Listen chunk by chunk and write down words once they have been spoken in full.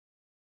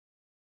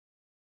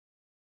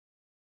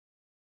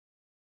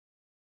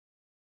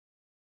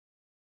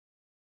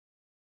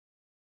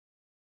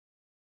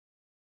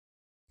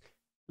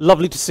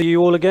Lovely to see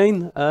you all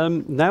again.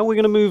 Now we're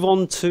going to move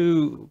on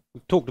to,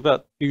 we've talked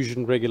about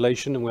fusion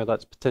regulation and where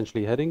that's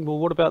potentially heading. Well,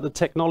 what about the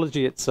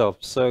technology itself?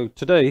 So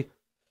today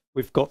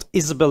we've got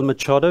Isabel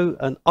Machado,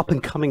 an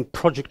up-and-coming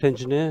project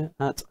engineer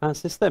at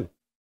Assystem.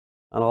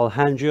 And I'll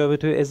hand you over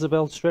to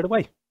Isabel straight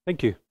away.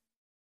 Thank you.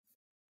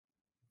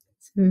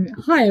 So,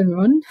 hi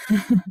everyone,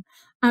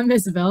 I'm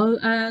Isabel,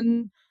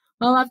 and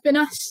well, I've been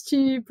asked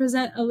to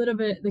present a little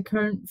bit the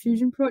current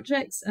fusion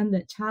projects and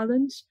the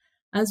challenge,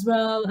 as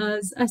well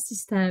as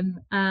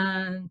Assystem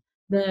and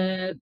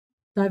the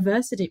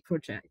diversity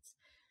project.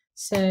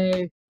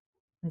 So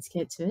let's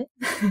get to it.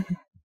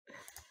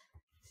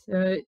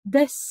 So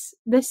this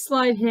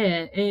slide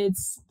here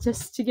is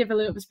just to give a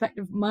little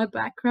perspective of my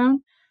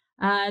background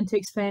and to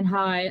explain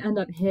how I end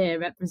up here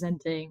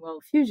representing, well,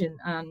 fusion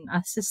and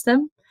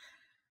Assystem.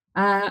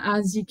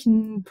 As you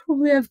can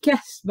probably have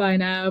guessed by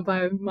now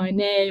by my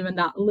name and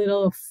that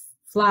little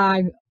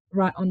flag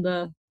right on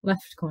the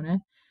left corner.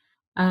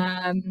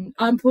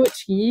 I'm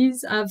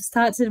Portuguese. I've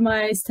started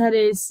my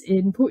studies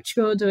in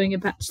Portugal doing a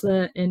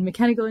bachelor in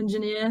mechanical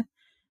engineer,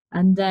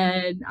 and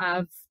then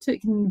I've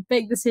taken a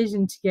big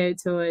decision to go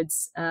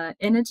towards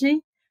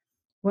energy,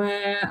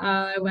 where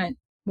I went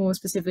more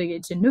specifically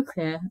to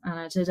nuclear.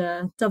 I did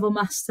a double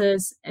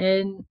masters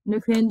in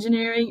nuclear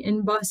engineering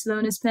in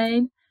Barcelona,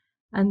 Spain,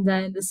 and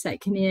then the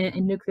second year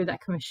in nuclear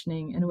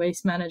decommissioning and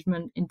waste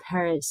management in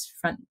Paris,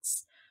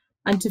 France.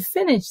 And to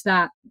finish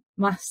that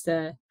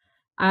master,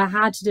 I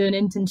had to do an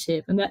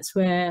internship, and that's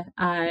where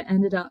I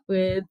ended up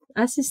with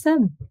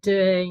Assystem,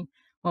 doing,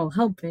 well,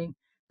 helping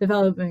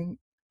developing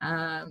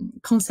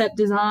concept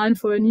design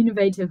for an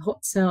innovative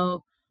hot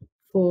cell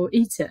for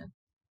ITER.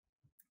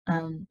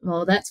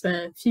 Well, that's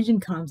where fusion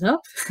comes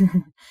up.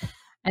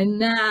 And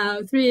now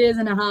 3.5 years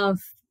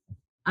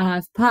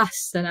I've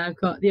passed, and I've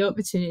got the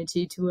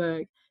opportunity to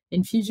work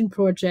in fusion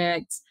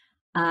projects,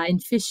 in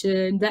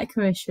fission,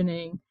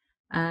 decommissioning,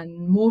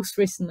 and most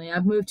recently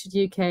I've moved to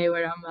the UK,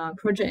 where I'm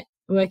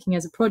working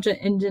as a project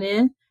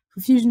engineer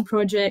for fusion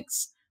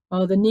projects,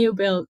 well, the new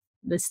build,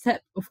 the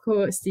STEP, of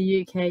course,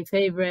 the UK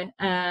favourite,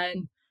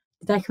 and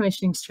the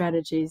decommissioning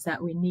strategies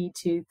that we need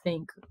to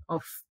think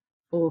of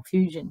for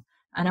fusion,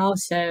 and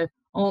also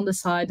on the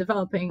side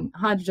developing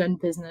hydrogen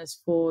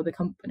business for the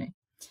company.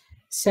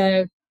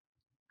 So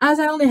as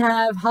I only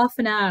have half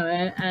an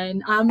hour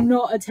and I'm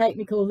not a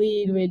technical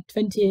lead with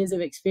 20 years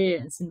of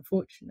experience,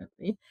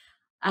 unfortunately,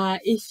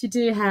 if you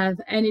do have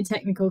any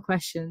technical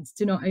questions,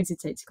 do not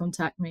hesitate to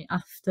contact me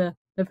after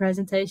the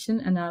presentation,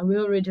 and I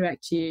will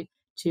redirect you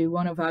to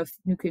one of our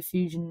nuclear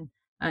fusion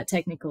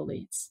technical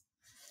leads.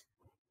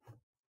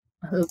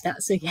 I hope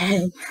that's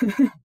okay.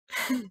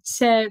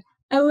 So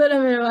a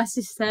little bit of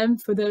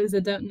Assystem, for those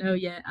that don't know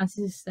yet.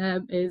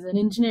 Assystem is an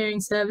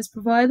engineering service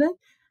provider,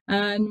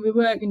 and we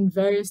work in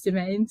various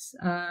domains,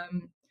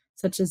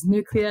 such as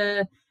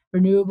nuclear,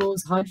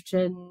 renewables,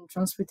 hydrogen,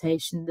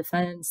 transportation,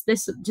 defense.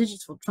 This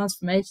digital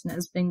transformation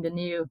has been the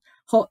new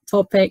hot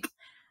topic,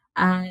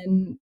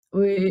 and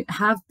we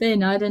have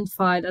been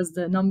identified as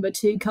the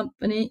 #2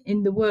 company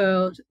in the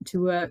world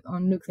to work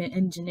on nuclear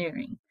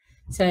engineering.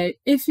 So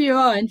if you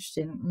are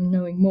interested in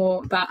knowing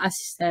more about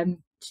Assystem,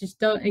 just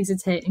don't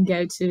hesitate and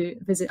go to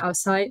visit our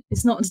site.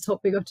 It's not the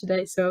topic of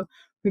today, so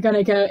we're going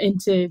to go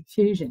into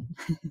fusion.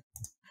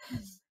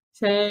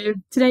 So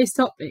today's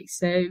topic,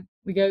 so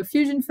we go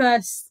fusion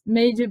first,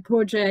 major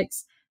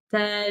projects,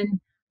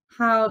 then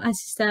how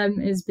Assystem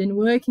has been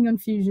working on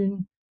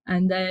fusion,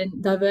 and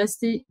then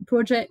diversity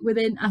project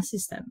within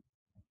Assystem.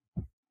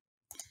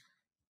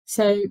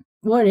 So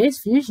what is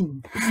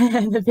fusion?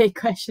 The big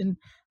question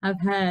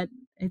I've heard.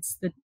 It's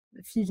the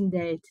fusion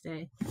day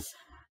today.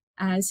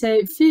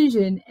 So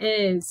fusion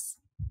is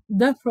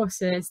the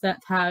process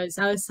that powers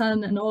our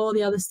sun and all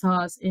the other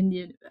stars in the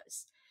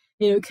universe.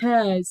 It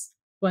occurs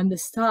when the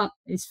star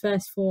is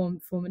first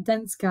formed from a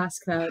dense gas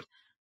cloud,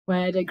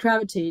 where the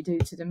gravity, due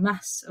to the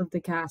mass of the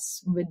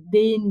gas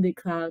within the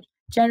cloud,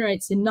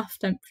 generates enough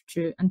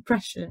temperature and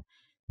pressure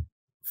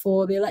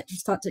for the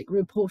electrostatic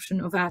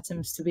repulsion of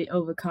atoms to be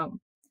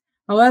overcome.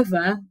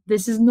 However,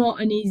 this is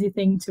not an easy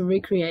thing to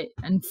recreate,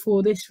 and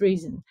for this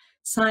reason,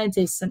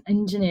 scientists and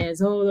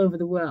engineers all over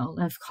the world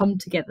have come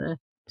together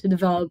to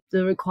develop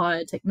the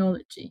required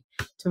technology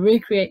to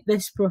recreate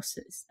this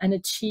process and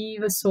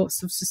achieve a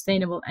source of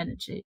sustainable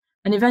energy,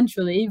 and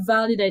eventually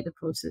validate the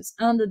process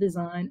and the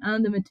design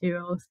and the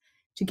materials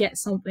to get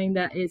something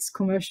that is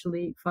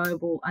commercially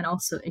viable and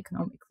also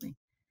economically.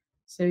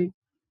 So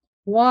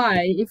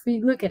why, if we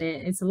look at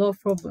it, it's a lot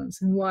of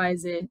problems, and why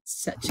is it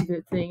such a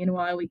good thing, and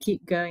why we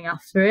keep going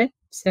after it?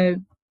 So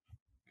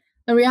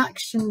the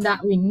reaction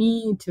that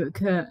needs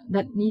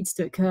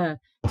to occur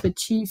to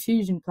achieve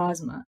fusion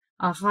plasma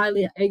are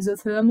highly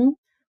exothermal,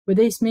 with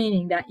this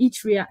meaning that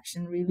each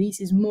reaction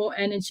releases more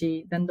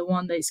energy than the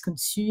one that is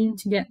consumed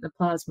to get the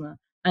plasma.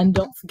 And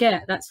don't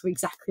forget, that's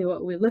exactly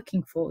what we're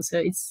looking for. So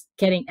it's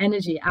getting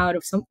energy out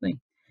of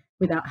something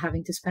without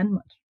having to spend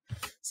much.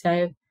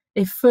 So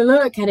if we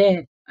look at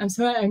it, I'm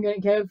sorry, I'm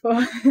going to go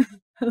for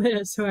a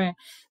little swear.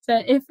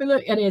 So if we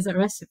look at it as a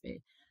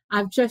recipe,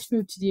 I've just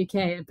moved to the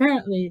UK.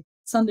 Apparently,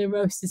 Sunday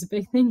roast is a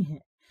big thing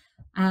here,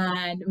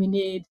 and we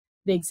need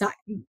the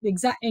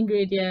exact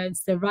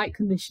ingredients, the right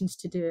conditions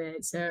to do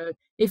it. So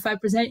if I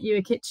present you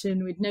a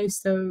kitchen with no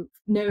stove,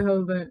 no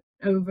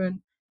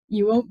oven,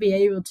 you won't be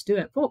able to do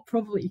it. Well,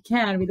 probably you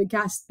can with a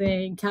gas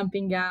thing,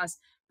 camping gas,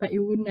 but it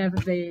would never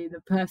be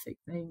the perfect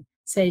thing,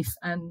 safe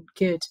and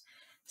good.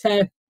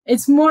 So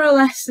it's more or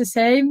less the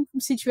same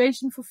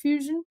situation for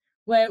fusion,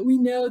 where we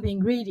know the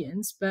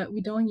ingredients, but we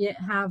don't yet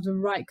have the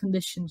right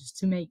conditions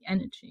to make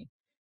energy.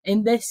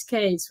 In this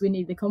case, we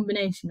need the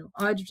combination of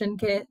hydrogen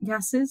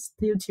gases,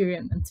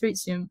 deuterium and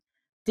tritium.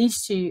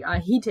 These two are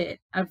heated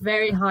at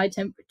very high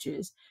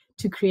temperatures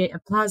to create a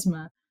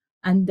plasma,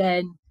 and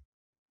then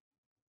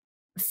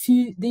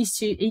these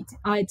two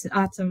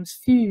atoms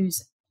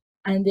fuse,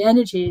 and the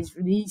energy is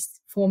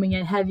released, forming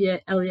a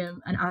heavier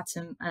helium, an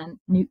atom, and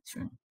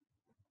neutron.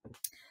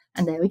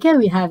 And there we go,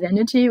 we have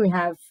energy, we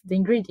have the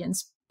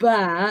ingredients.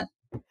 But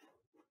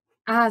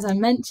as I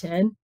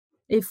mentioned,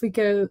 if we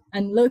go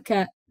and look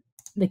at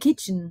the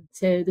kitchen,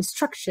 so the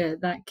structure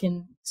that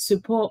can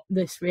support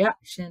this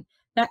reaction,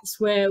 that's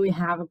where we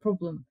have a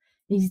problem,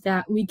 is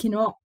that we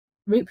cannot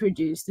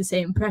reproduce the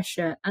same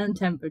pressure and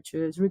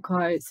temperatures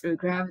required through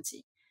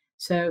gravity.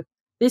 So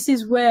this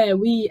is where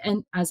we,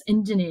 as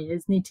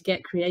engineers, need to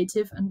get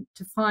creative and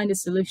to find a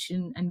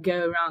solution and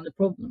go around the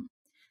problem.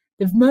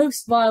 The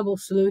most viable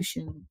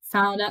solution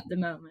found at the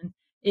moment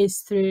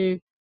is through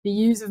the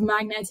use of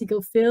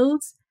magnetical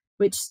fields,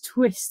 which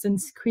twist and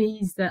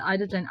squeeze the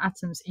hydrogen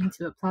atoms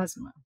into a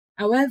plasma.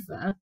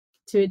 However,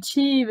 to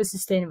achieve a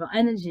sustainable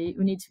energy,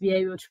 we need to be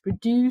able to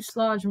produce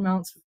large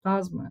amounts of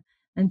plasma,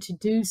 and to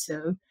do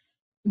so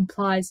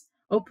implies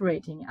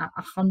operating at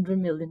 100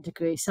 million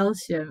degrees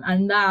Celsius,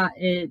 and that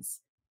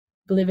is,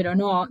 believe it or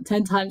not,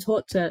 10 times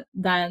hotter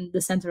than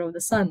the center of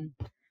the sun,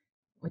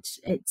 which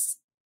it's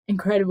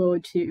incredible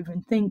to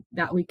even think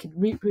that we could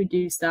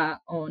reproduce that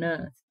on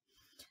Earth.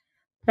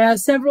 There are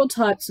several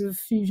types of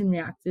fusion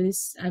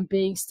reactors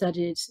being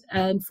studied,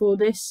 and for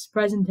this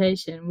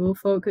presentation, we'll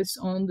focus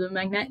on the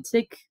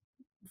magnetic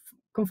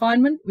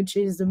confinement, which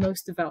is the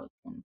most developed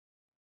one.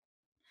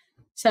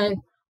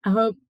 So I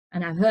hope,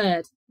 and I've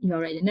heard, you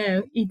already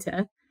know,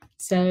 ITER.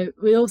 So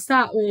we'll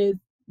start with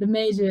the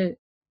major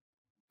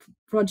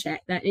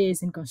project that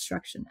is in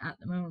construction at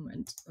the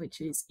moment,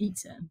 which is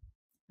ITER.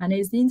 And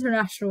it's the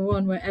international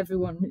one where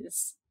everyone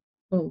is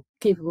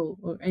capable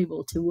or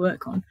able to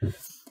work on.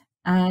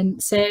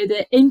 And so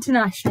the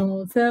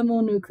International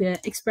Thermonuclear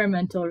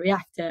Experimental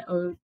Reactor,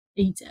 or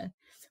ITER,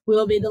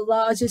 will be the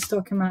largest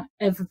tokamak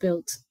ever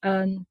built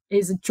and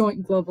is a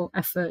joint global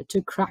effort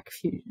to crack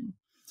fusion.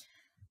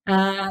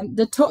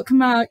 The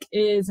tokamak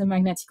is a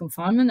magnetic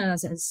confinement, and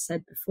as I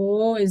said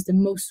before, is the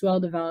most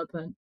well-developed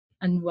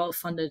and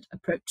well-funded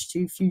approach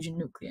to fusion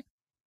nuclear.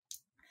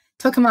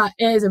 Tokamak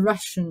is a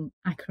Russian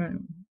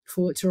acronym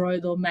for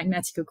toroidal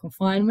magnetic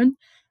confinement.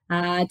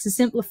 To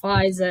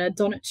simplify, is a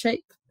donut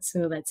shape.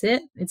 So that's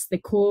it. It's the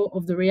core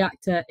of the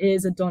reactor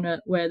is a donut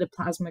where the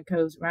plasma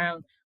goes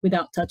around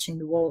without touching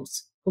the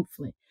walls,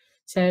 hopefully.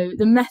 So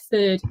the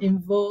method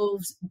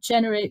involves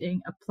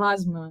generating a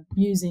plasma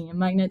using a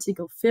magnetic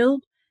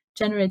field,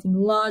 generating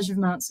large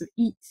amounts of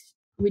heat,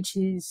 which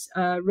is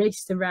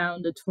raced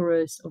around the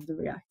torus of the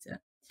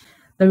reactor.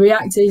 The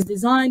reactor is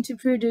designed to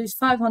produce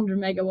 500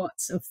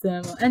 megawatts of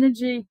thermal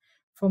energy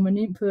from an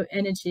input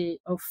energy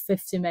of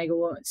 50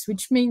 megawatts,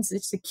 which means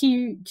it's a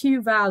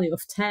Q value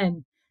of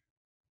 10.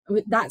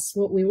 That's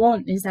what we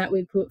want, is that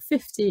we put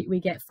 50, we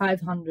get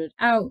 500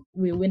 out,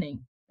 we're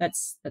winning.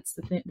 That's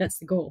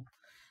the goal.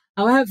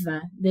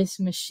 However, this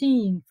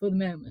machine for the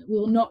moment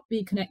will not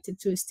be connected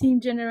to a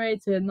steam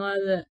generator,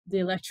 neither the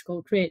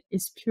electrical grid.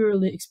 Is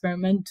purely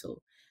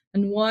experimental.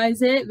 And why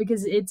is it?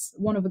 Because it's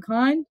one of a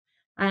kind,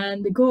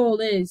 and the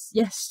goal is,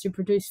 yes, to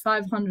produce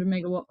 500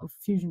 megawatt of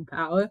fusion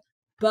power,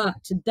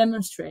 but to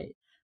demonstrate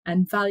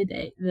and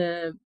validate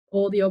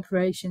all the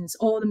operations,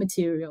 all the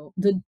material,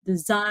 the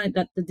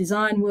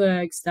design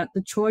works, that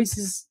the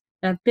choices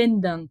that have been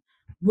done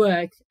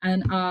work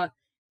and are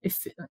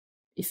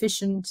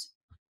efficient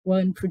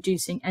when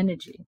producing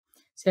energy.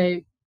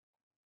 So,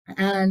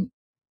 and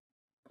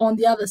on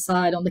the other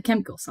side, on the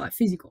chemical side,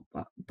 physical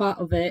part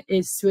of it,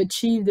 is to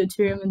achieve the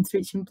deuterium and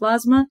tritium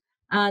plasma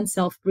and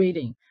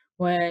self-breeding,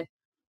 where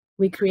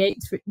we create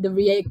the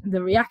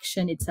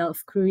reaction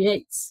itself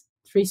creates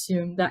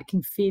tritium that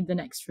can feed the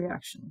next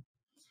reaction.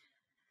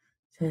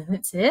 So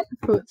that's it.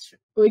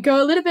 We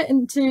go a little bit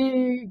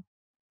into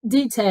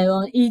detail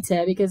on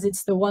ITER because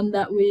it's the one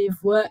that we've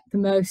worked the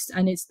most,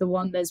 and it's the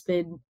one that's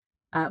been,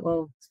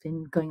 it's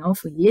been going on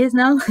for years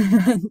now.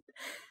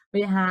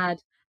 We had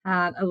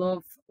a lot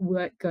of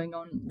work going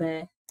on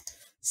there.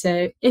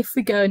 So if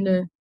we go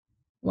into,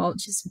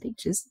 just some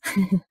pictures.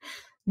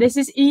 This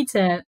is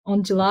ITER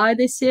on July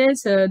this year.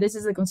 So this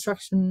is the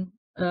construction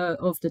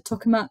of the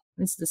tokamak.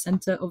 This is the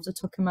center of the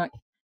tokamak.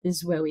 This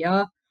is where we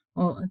are.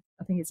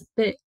 I think it's a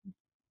bit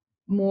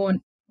more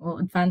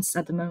advanced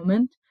at the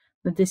moment,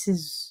 but this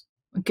is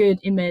a good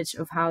image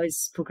of how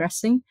it's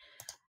progressing.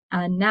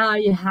 And now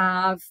you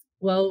have,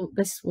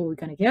 this is where we're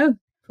going to go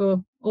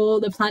for all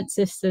the plant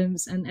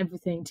systems and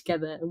everything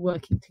together,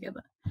 working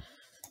together.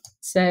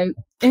 So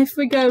if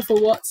we go for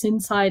what's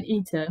inside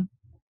ITER,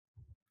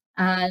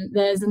 and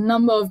there's a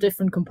number of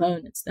different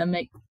components that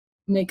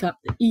make up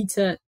the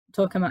ITER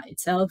tokamak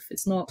itself.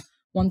 It's not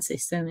one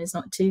system, it's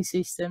not two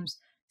systems,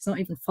 it's not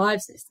even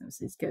 5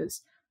 systems. It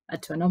goes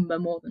to a number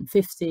more than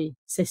 50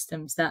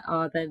 systems that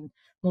are then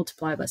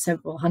multiplied by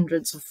several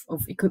hundreds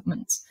of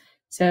equipment.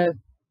 So,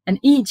 and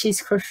each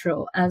is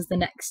crucial as the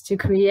next to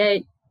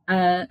create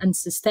and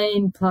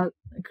sustain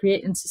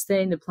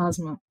the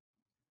plasma.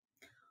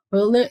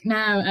 We'll look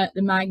now at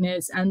the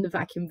magnets and the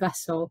vacuum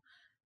vessel,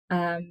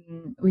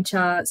 which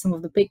are some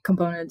of the big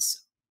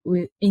components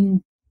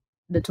within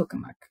the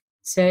tokamak.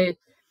 So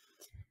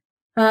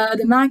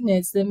the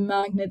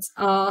magnets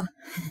are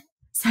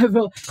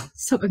several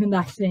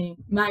superconducting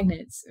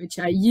magnets which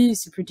are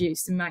used to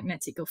produce the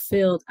magnetic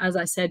field. As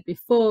I said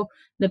before,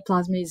 the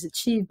plasma is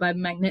achieved by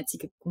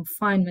magnetic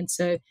confinement.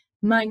 So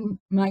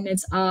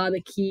magnets are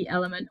the key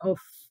element of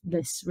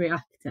this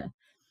reactor.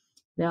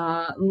 There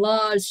are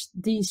large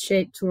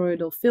D-shaped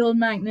toroidal field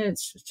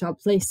magnets which are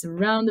placed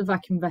around the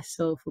vacuum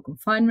vessel for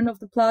confinement of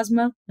the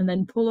plasma, and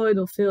then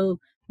poloidal field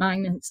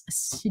magnets are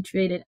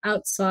situated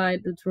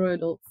outside the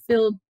toroidal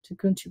field to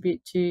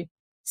contribute to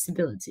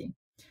stability.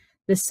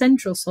 The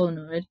central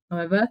solenoid,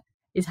 however,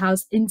 is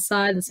housed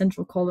inside the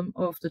central column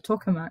of the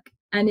tokamak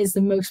and is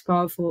the most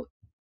powerful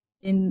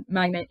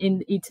magnet in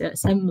the ITER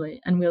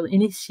assembly and will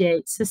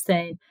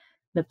sustain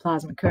the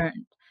plasma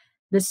current.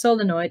 The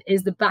solenoid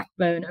is the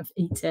backbone of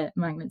ITER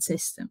magnet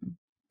system.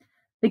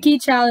 The key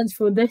challenge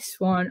for this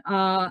one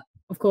are,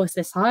 of course,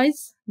 their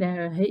size,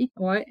 their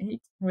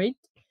weight.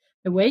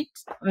 The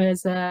weight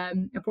is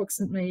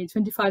approximately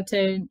 25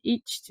 ton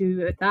each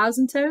to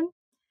 1,000 ton,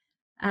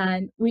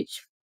 and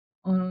which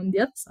on the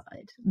other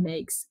side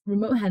makes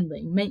remote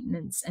handling,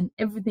 maintenance, and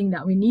everything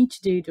that we need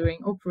to do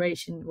during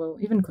operation, well,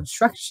 even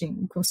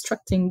constructing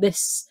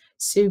this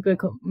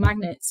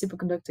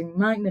superconducting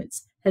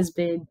magnets has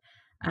been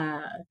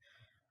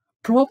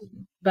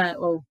problem. But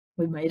well,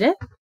 we made it.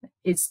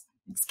 It's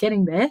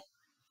getting there,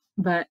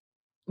 but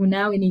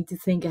now we need to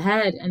think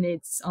ahead, and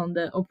it's on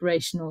the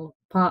operational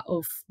part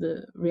of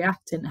the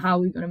reactor and how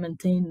we're going to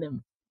maintain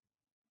them.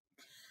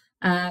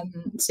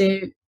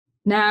 So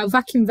now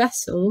vacuum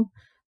vessel.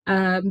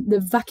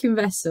 The vacuum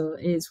vessel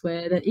is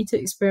where the ITER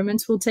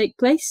experiments will take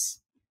place.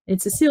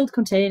 It's a sealed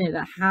container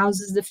that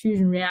houses the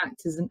fusion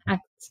reactors and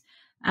acts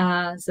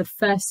as a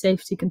first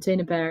safety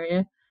container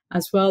barrier,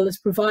 as well as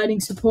providing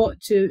support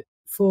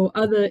for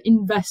other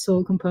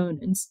in-vessel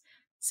components,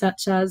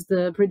 such as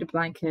the breeder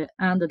blanket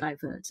and the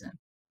diverter.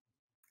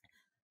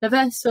 The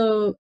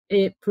vessel,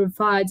 it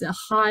provides a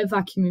high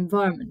vacuum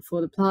environment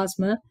for the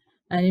plasma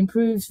and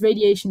improves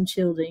radiation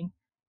shielding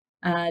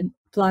and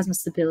plasma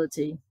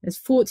stability. There's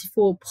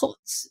 44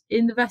 pots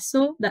in the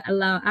vessel that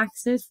allow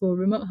access for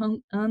remote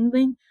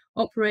handling,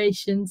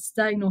 operations,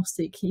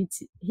 diagnostic,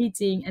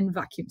 heating, and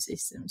vacuum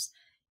systems.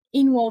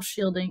 In-wall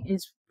shielding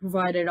is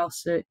provided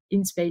also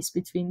in space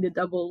between the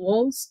double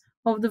walls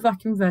of the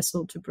vacuum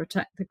vessel to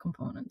protect the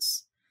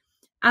components.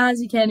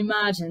 As you can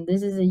imagine,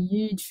 this is a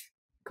huge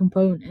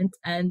component,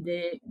 and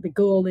the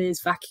goal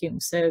is vacuum.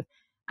 So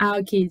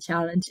our key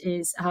challenge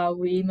is how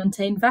we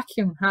maintain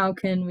vacuum. How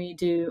can we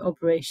do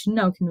operation?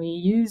 How can we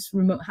use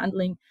remote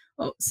handling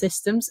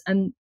systems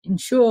and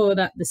ensure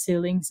that the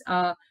sealings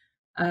are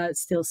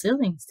still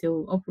sealing,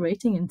 still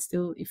operating, and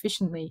still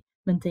efficiently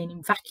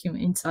maintaining vacuum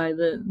inside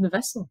the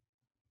vessel?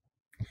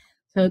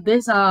 So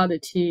these are the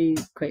two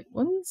big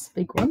ones,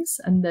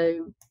 and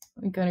then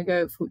we're going to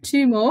go for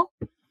 2 more,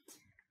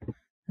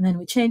 and then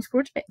we change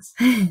projects.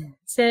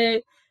 So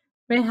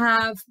we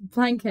have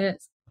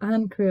blankets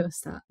and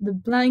cryostat. The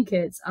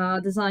blankets are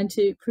designed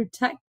to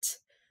protect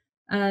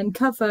and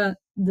cover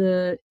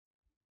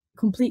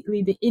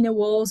completely the inner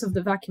walls of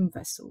the vacuum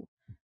vessel.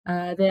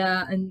 They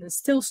are in the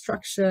steel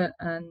structure,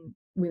 and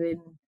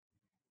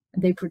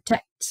they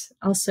protect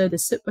also the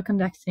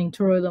superconducting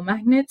toroidal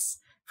magnets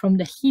from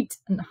the heat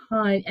and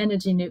high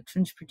energy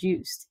neutrons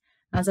produced.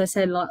 As I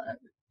said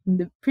in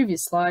the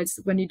previous slides,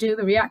 when you do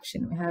the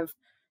reaction, we have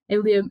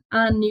helium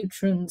and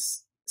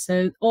neutrons.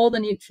 So all the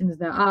neutrons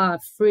that are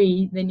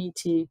free,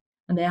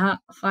 and they are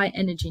high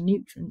energy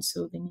neutrons.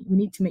 So we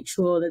need to make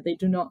sure that they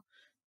do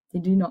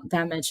not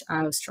damage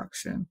our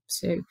structure.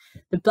 So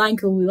the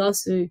blanket will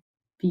also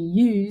be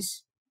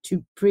used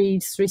to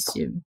breed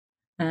tritium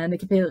and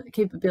the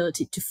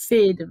capability to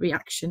feed the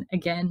reaction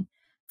again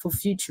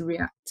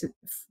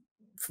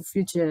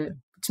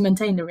to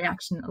maintain the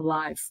reaction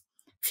alive.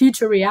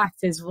 Future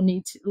reactors will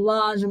need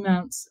large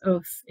amounts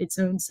of its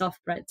own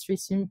self-bred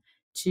tritium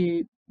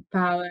to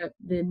power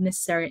the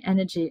necessary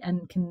energy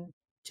and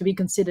to be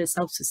considered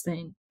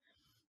self-sustained.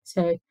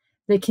 So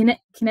the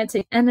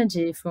kinetic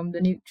energy from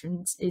the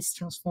neutrons is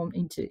transformed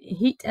into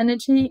heat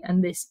energy,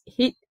 and this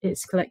heat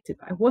is collected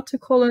by water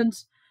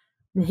columns.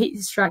 The heat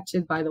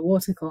extracted by the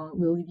water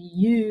column will be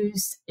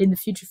used in the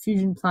future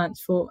fusion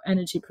plants for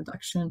energy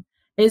production.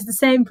 It's the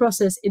same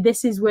process.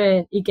 This is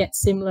where it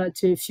gets similar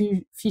to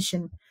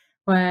fission,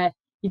 where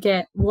you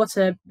get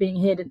water being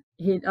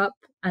heated up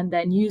and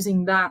then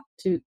using that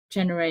to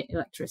generate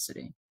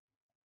electricity.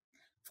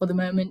 For the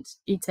moment,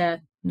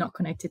 ITER not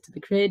connected to the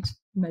grid.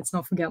 Let's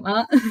not forget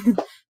that.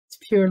 It's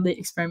purely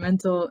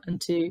experimental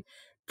and to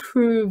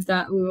prove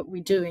that what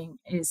we're doing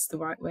is the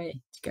right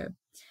way to go.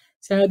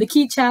 So the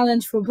key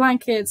challenge for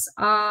blankets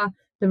are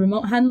the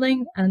remote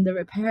handling and the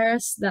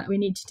repairs that we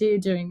need to do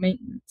during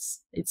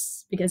maintenance.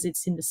 It's because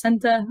it's in the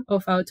center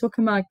of our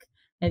tokamak.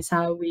 It's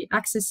how we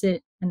access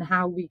it and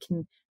how we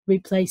can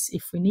replace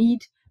if we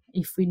need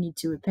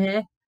to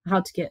repair,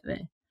 how to get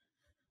there.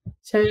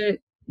 So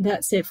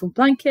that's it for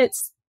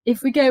blankets.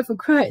 If we go for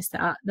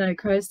cryostat, the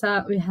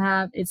cryostat we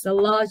have, it's the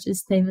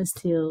largest stainless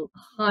steel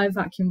high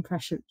vacuum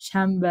pressure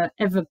chamber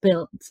ever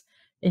built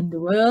in the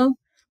world,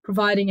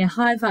 providing a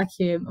high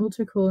vacuum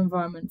ultra cool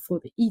environment for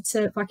the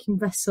ITER vacuum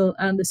vessel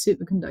and the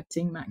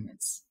superconducting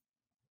magnets.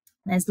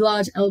 There's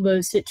large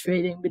elbows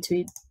situating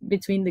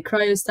between the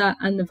cryostat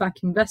and the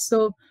vacuum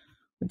vessel,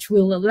 which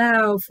will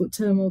allow for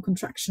thermal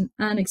contraction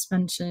and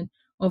expansion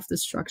of the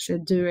structure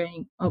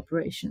during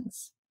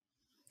operations.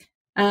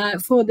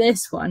 For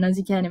this one, as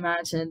you can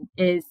imagine,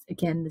 is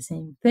again the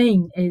same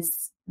thing,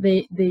 is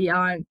they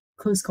are in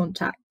close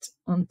contact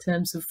on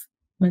terms of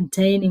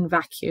maintaining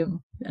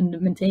vacuum and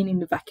maintaining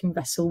the vacuum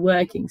vessel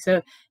working.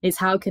 So it's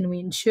how can we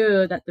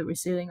ensure that the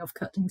resealing of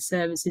cutting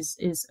services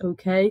is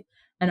okay,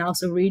 and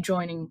also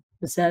rejoining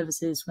the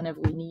services whenever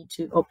we need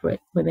to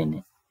operate within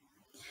it.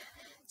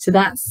 So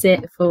that's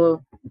it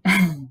for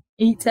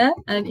ITER.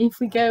 And if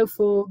we go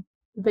for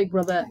the big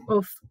brother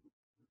of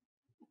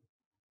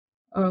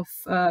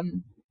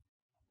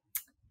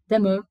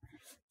DEMO,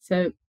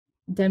 so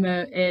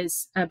DEMO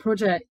is a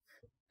project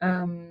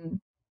in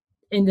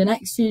the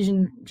next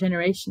fusion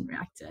generation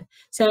reactor.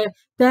 So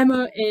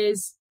DEMO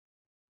is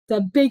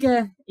the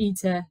bigger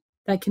ITER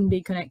that can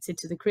be connected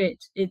to the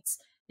grid. It's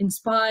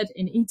inspired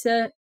in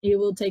ITER. It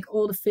will take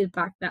all the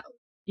feedback that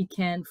it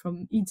can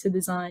from ITER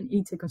design,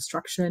 ITER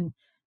construction,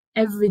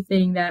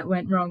 everything that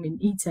went wrong in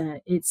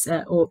ITER.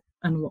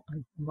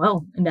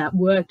 And that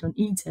worked on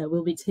ITER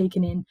will be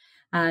taken in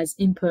as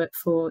input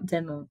for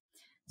DEMO.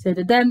 So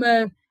the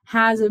DEMO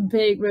has a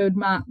big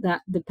roadmap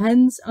that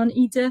depends on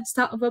ITER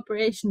start of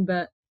operation,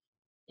 but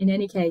in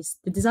any case,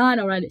 the design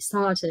already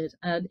started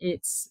and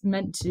it's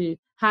meant to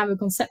have a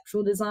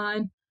conceptual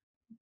design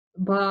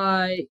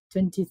by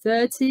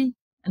 2030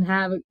 and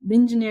have the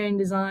engineering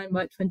design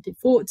by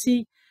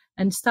 2040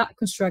 and start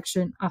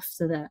construction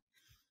after that.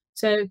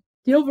 So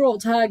the overall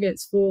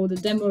targets for the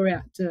demo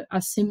reactor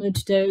are similar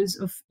to those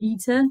of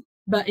ITER,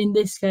 but in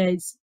this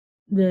case,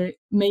 the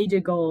major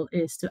goal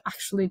is to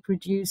actually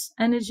produce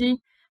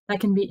energy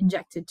that can be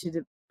injected to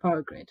the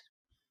power grid.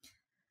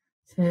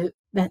 So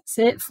that's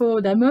it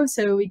for demo.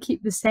 So we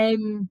keep the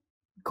same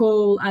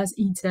goal as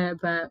ITER,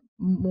 but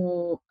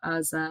more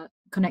as a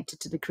connected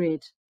to the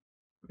grid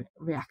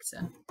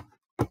reactor.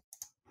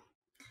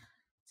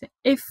 So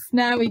if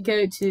now we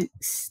go to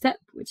STEP,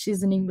 which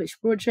is an English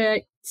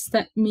project,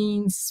 STEP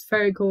means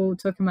Spherical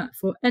Tokamak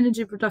for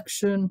Energy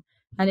Production,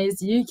 and is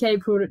the UK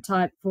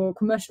prototype for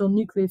commercial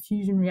nuclear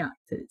fusion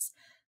reactors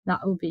that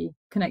will be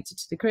connected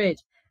to the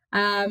grid.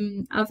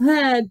 I've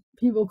heard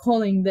people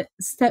calling the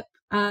STEP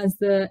as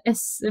the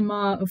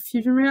SMR of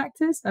fusion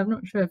reactors. I'm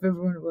not sure if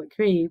everyone will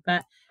agree,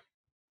 but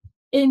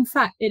in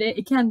fact,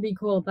 it can be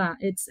called that.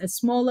 It's a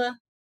smaller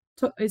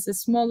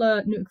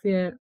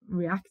nuclear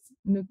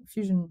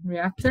fusion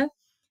reactor,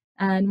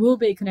 and will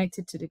be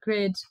connected to the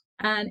grid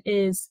and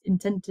is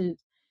intended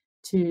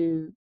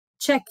to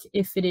check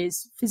if it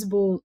is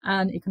feasible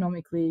and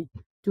economically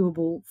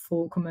doable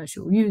for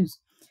commercial use.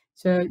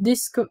 So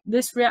this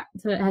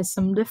reactor has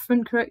some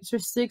different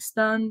characteristics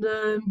than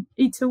the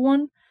ITER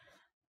one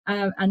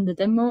and the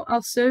demo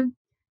also,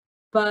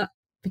 but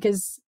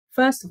because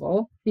first of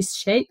all, this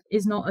shape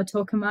is not a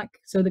tokamak,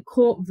 so the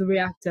core of the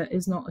reactor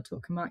is not a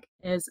tokamak,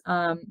 is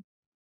a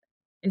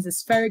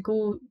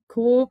spherical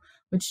core,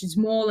 which is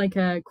more like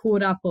a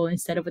cored apple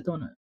instead of a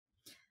donut,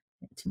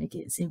 to make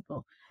it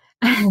simple.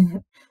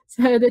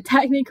 So the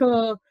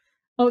technical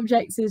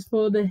objectives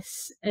for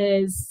this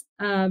is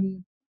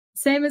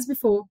same as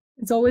before.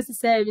 It's always the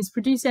same. It's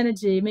produce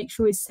energy, make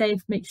sure it's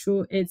safe, make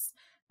sure it's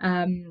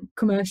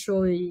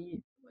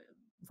commercially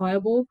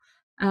viable,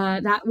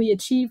 that we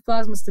achieve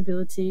plasma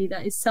stability,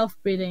 that is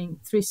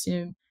self-breeding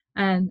tritium,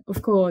 and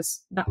of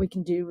course that we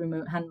can do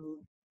remote handle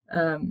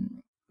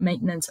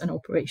maintenance and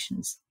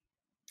operations.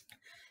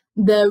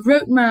 The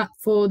roadmap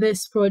for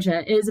this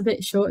project is a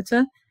bit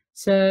shorter,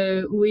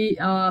 so we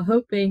are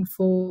hoping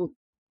for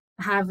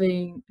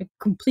having a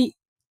complete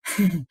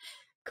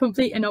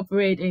and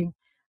operating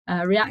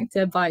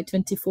reactor by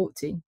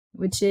 2040,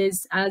 which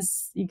is,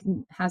 as you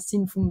can have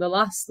seen from the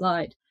last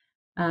slide,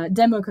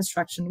 demo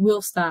construction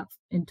will start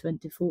in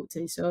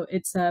 2040. So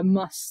it's a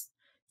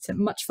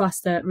much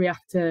faster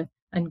reactor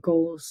and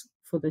goals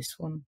for this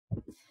one.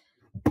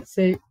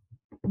 So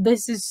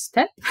this is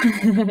STEP.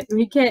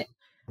 We get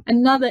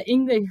another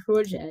English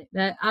project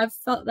that I've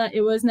felt that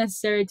it was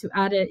necessary to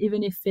add it,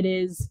 even if it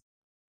is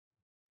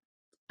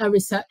a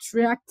research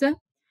reactor.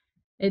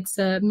 Its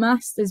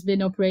mast has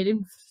been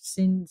operating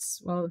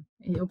since, well,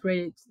 it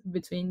operated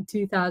between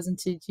 2000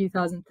 to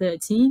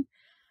 2013,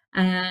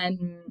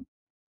 and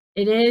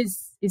it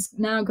is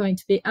now going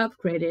to be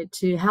upgraded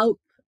to help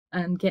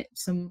and get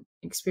some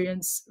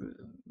experience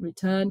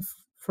return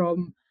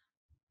from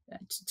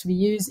to be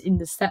used in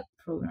the STEP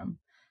program.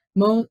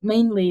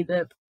 Mainly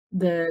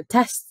the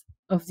test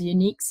of the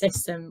unique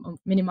system of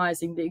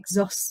minimizing the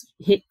exhaust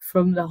heat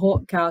from the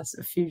hot gas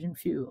of fusion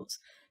fuels.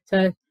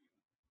 So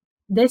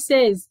this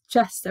is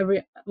just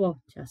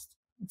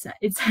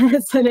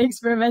it's an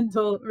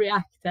experimental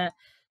reactor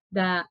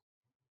that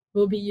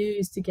will be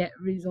used to get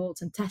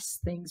results and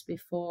test things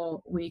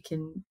before we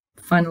can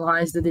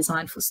finalize the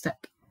design for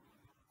STEP.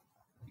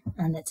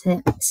 And that's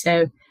it.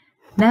 So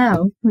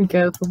now we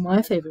go for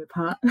my favorite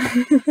part.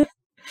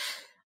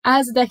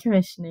 As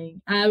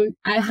decommissioning, I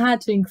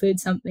had to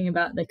include something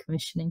about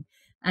decommissioning,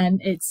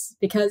 and it's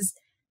because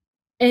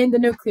in the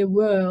nuclear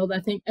world, I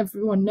think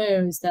everyone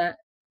knows that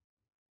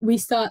we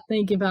start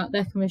thinking about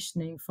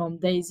decommissioning from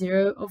day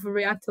zero of a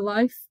reactor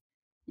life.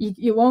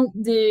 You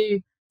won't do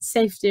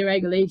safety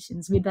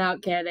regulations without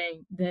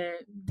getting the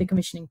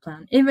decommissioning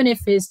plan, even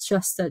if it's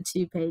just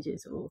 2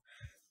 pages or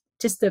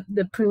just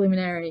the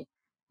preliminary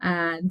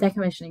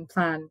decommissioning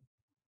plan.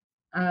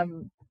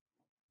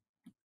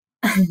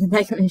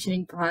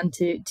 Decommissioning plan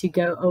to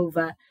go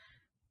over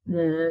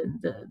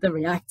the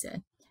reactor.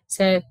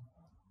 So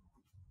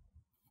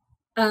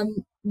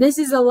this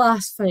is the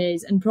last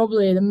phase and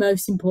probably the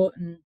most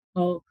important,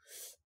 well,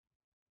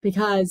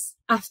 because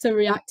after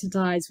reactor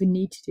dies, we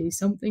need to do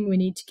something. We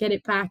need to get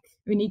it back.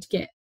 We need to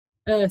get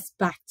Earth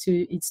back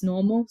to its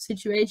normal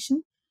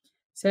situation.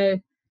 So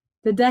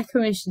the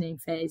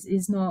decommissioning phase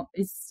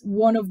it's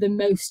one of the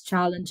most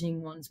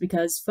challenging ones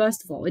because,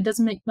 first of all, it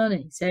doesn't make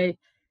money. So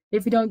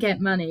if we don't get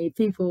money,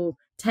 people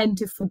tend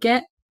to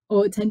forget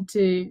or tend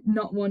to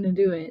not want to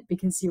do it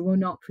because you will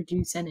not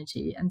produce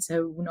energy and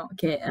so will not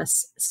get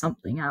us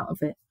something out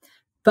of it.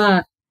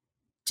 But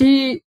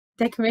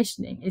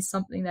decommissioning is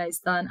something that is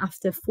done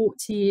after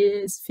 40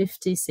 years,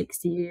 50,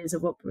 60 years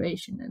of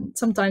operation, and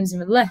sometimes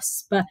even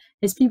less. But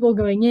it's people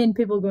going in,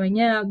 people going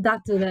out,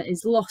 data that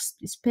is lost,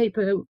 it's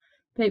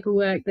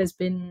paperwork that's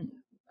been,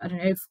 I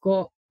don't know,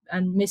 forgot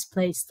and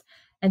misplaced.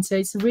 And so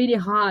it's really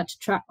hard to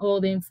track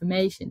all the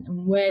information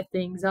and where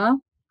things are.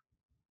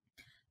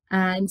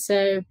 And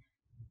so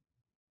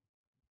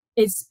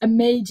it's a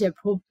major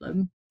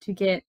problem to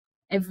get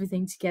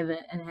everything together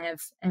and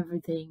have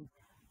everything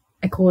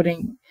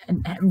according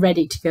and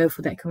ready to go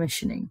for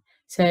decommissioning.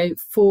 So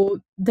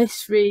for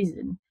this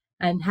reason,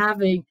 and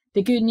having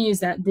the good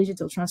news that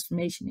digital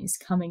transformation is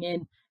coming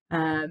in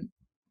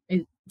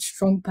with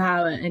strong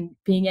power and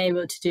being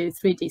able to do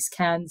 3D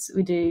scans,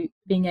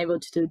 being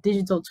able to do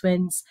digital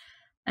twins,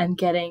 and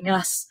getting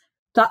us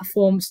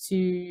platforms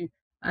to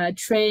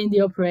train the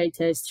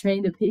operators,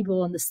 train the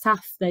people on the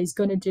staff that is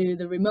going to do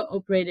the remote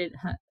operated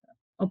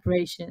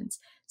operations.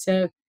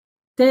 So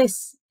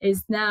this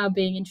is now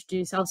being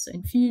introduced also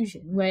in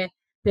fusion, where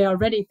they're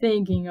already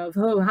thinking of,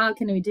 oh, how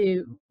can we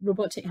do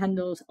robotic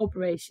handled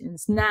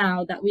operations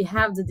now that we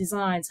have the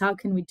designs? How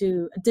can we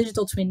do a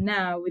digital twin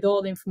now with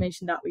all the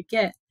information that we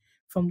get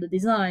from the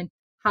design?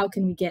 How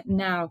can we get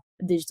now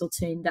a digital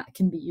twin that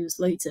can be used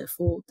later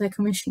for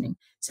decommissioning?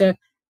 So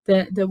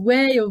the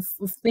way of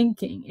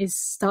thinking is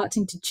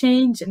starting to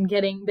change and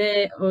getting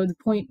there, or the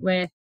point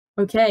where,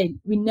 okay,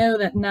 we know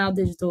that now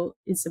digital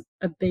is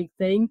a big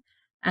thing,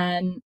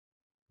 and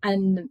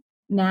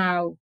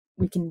now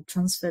we can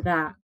transfer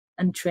that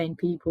and train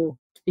people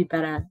to be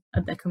better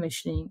at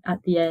decommissioning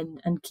at the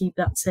end and keep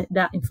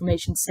that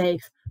information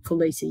safe for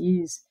later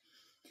use.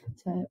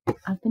 So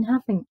I've been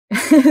having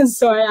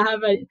sorry, I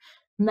have a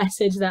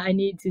message that I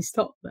need to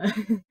stop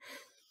there.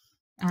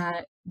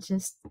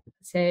 Just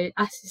say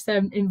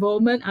Assystem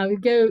involvement. I will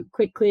go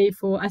quickly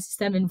for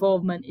Assystem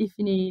involvement. If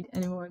you need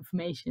any more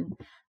information,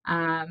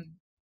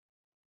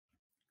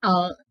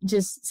 I'll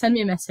just send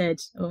me a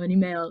message or an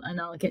email and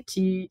I'll get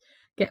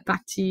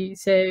back to you.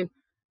 So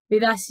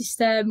with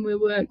Assystem, we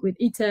work with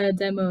ITER,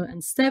 Demo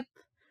and STEP.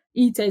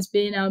 ITER has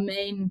been our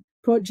main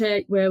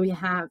project where we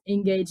have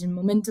engaged in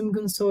Momentum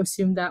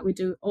Consortium that we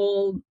do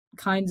all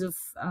kinds of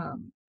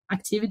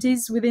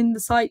activities within the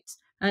site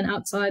and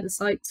outside the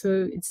site.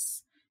 So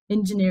it's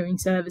engineering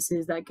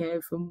services that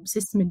go from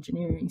system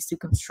engineering to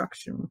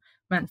construction,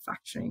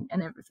 manufacturing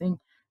and everything.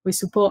 We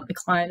support the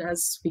client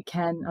as we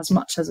can, as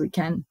much as we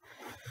can,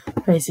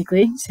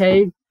 basically.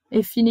 So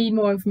if you need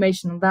more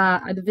information on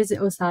that, either visit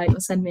our site or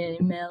send me an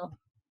email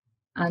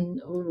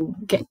and we'll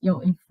get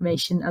your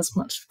information as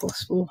much as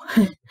possible.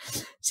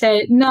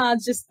 So now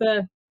just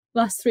the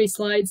last 3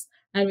 slides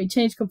and we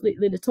change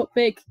completely the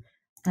topic.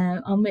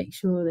 I'll make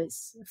sure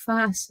it's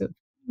fast so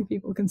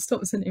people can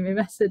stop sending me a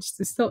message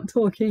to stop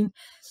talking.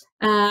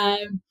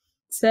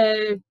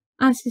 So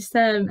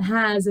Assystem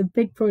has a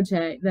big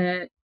project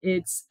that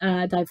it's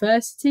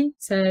diversity.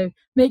 So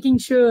making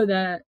sure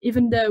that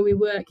even though we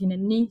work in a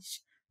niche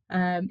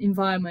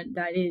environment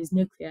that is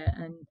nuclear,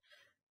 and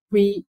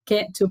we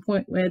get to a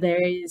point where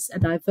there is a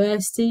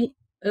diversity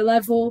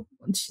level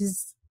which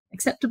is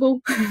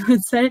acceptable,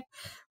 let's say,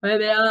 where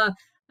there are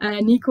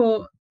an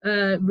equal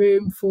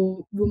room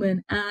for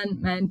women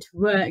and men to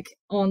work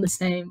on the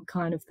same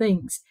kind of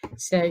things.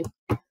 So,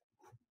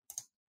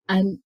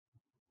 and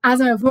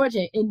as a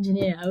project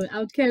engineer, I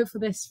would go for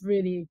this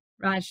really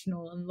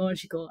rational and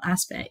logical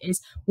aspect.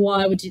 Is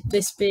why would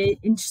this be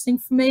interesting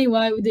for me?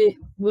 Why would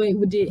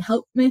it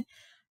help me?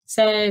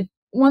 So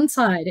one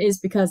side is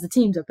because the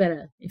teams are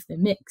better if they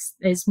mix.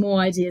 There's more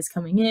ideas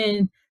coming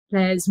in.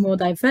 There's more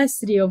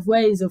diversity of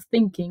ways of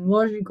thinking.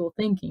 Logical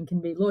thinking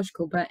can be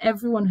logical, but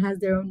everyone has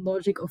their own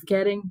logic of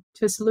getting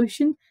to a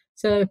solution.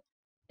 So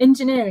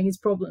engineering is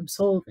problem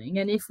solving.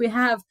 And if we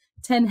have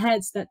 10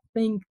 heads that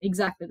think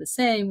exactly the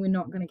same, we're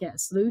not going to get a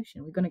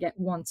solution. We're going to get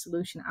one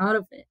solution out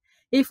of it.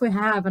 If we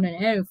have, I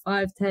don't know,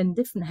 5, 10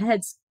 different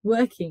heads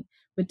working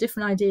with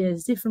different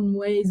ideas, different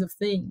ways of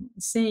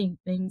seeing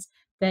things,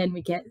 then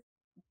we get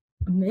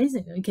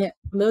amazing. We get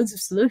loads of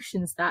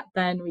solutions that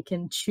then we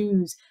can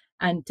choose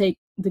and take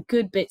the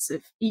good bits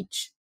of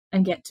each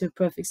and get to a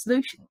perfect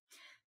solution.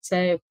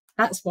 So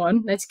that's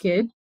one. That's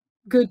good.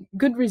 Good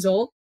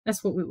result.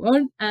 That's what we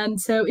want. And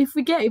so if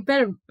we get a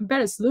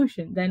better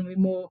solution, then we're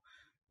more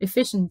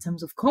efficient in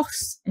terms of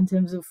costs, in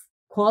terms of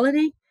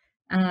quality.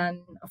 And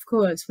of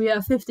course, we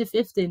are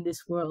 50-50 in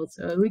this world.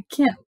 So we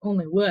can't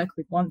only work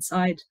with one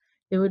side.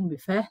 It wouldn't be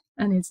fair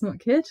and it's not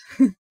good.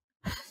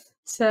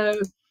 So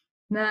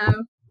now,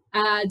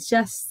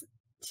 just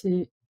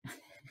to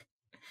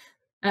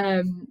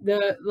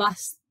the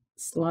last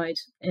slide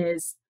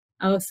is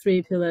our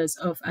 3 pillars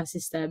of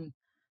Assystem,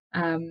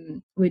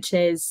 which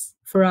is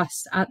for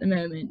us at the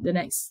moment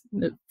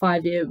the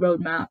 5-year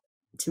roadmap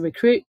to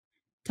recruit,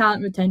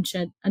 talent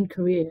retention, and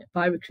career.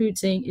 By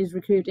recruiting is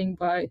recruiting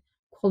by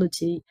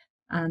quality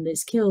and their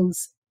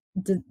skills,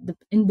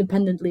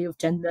 independently of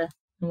gender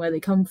and where they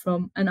come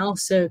from, and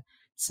also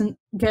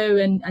go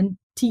and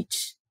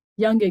teach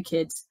younger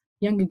kids,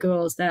 younger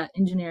girls, that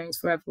engineering is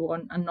for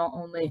everyone and not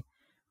only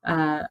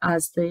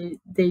as they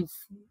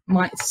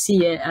might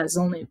see it as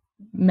only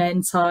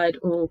men's side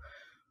or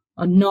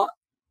not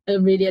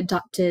really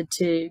adapted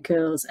to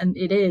girls. And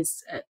it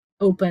is an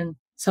open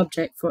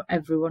subject for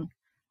everyone.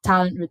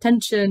 Talent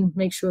retention,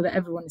 make sure that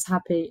everyone is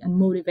happy and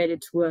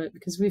motivated to work,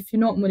 because if you're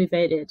not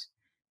motivated,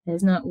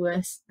 it's not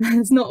worth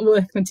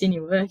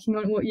continue working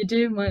on what you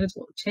do, might as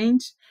well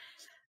change.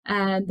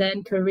 And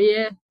then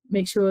career,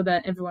 make sure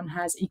that everyone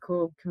has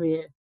equal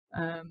career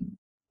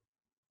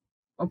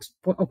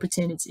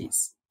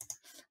opportunities.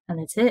 And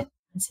that's it.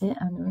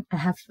 I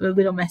have a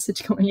little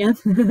message coming in.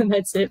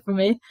 That's it for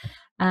me.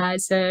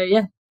 So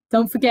yeah,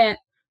 don't forget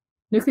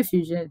nuclear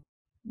fusion,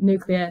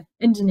 nuclear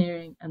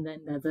engineering, and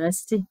then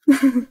diversity.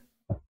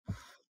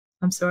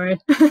 I'm sorry.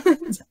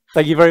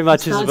 Thank you very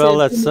much, Isabel.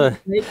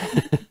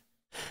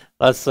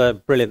 That's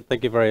brilliant.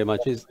 Thank you very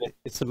much.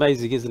 It's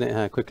amazing, isn't it,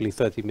 how quickly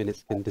 30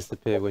 minutes can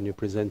disappear when you're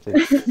presenting.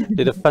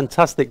 Did a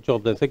fantastic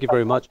job there. Thank you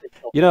very much.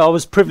 You know, I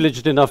was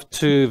privileged enough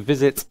to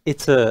visit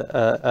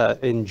ITER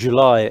in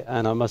July,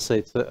 and I must say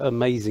it's an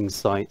amazing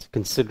site,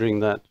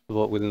 considering that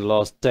within the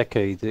last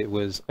decade it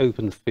was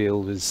open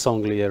field with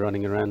sanglier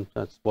running around.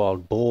 That's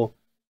wild boar.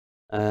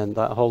 And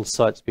that whole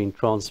site's been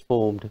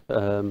transformed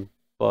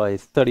by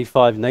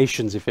 35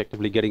 nations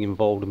effectively getting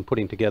involved and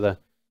putting together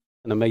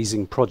an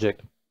amazing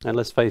project. And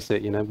let's face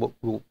it, you know,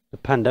 the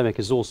pandemic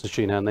has also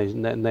shown how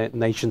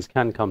nations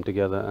can come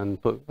together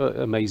and put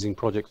amazing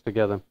projects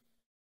together.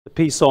 The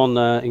piece on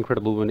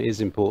Incredible Women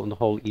is important. The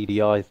whole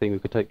EDI thing, we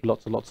could take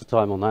lots and lots of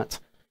time on that.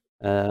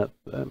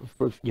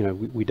 You know,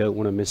 we don't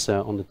want to miss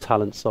out on the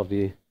talents of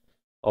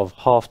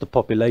half the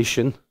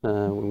population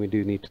when we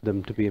do need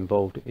them to be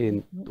involved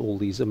in all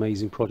these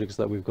amazing projects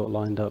that we've got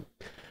lined up.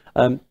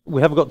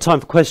 We haven't got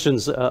time for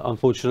questions,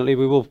 unfortunately.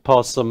 We will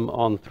pass some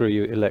on through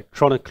you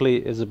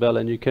electronically, Isabel,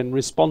 and you can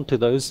respond to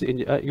those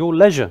at your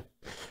leisure.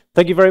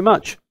 Thank you very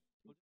much.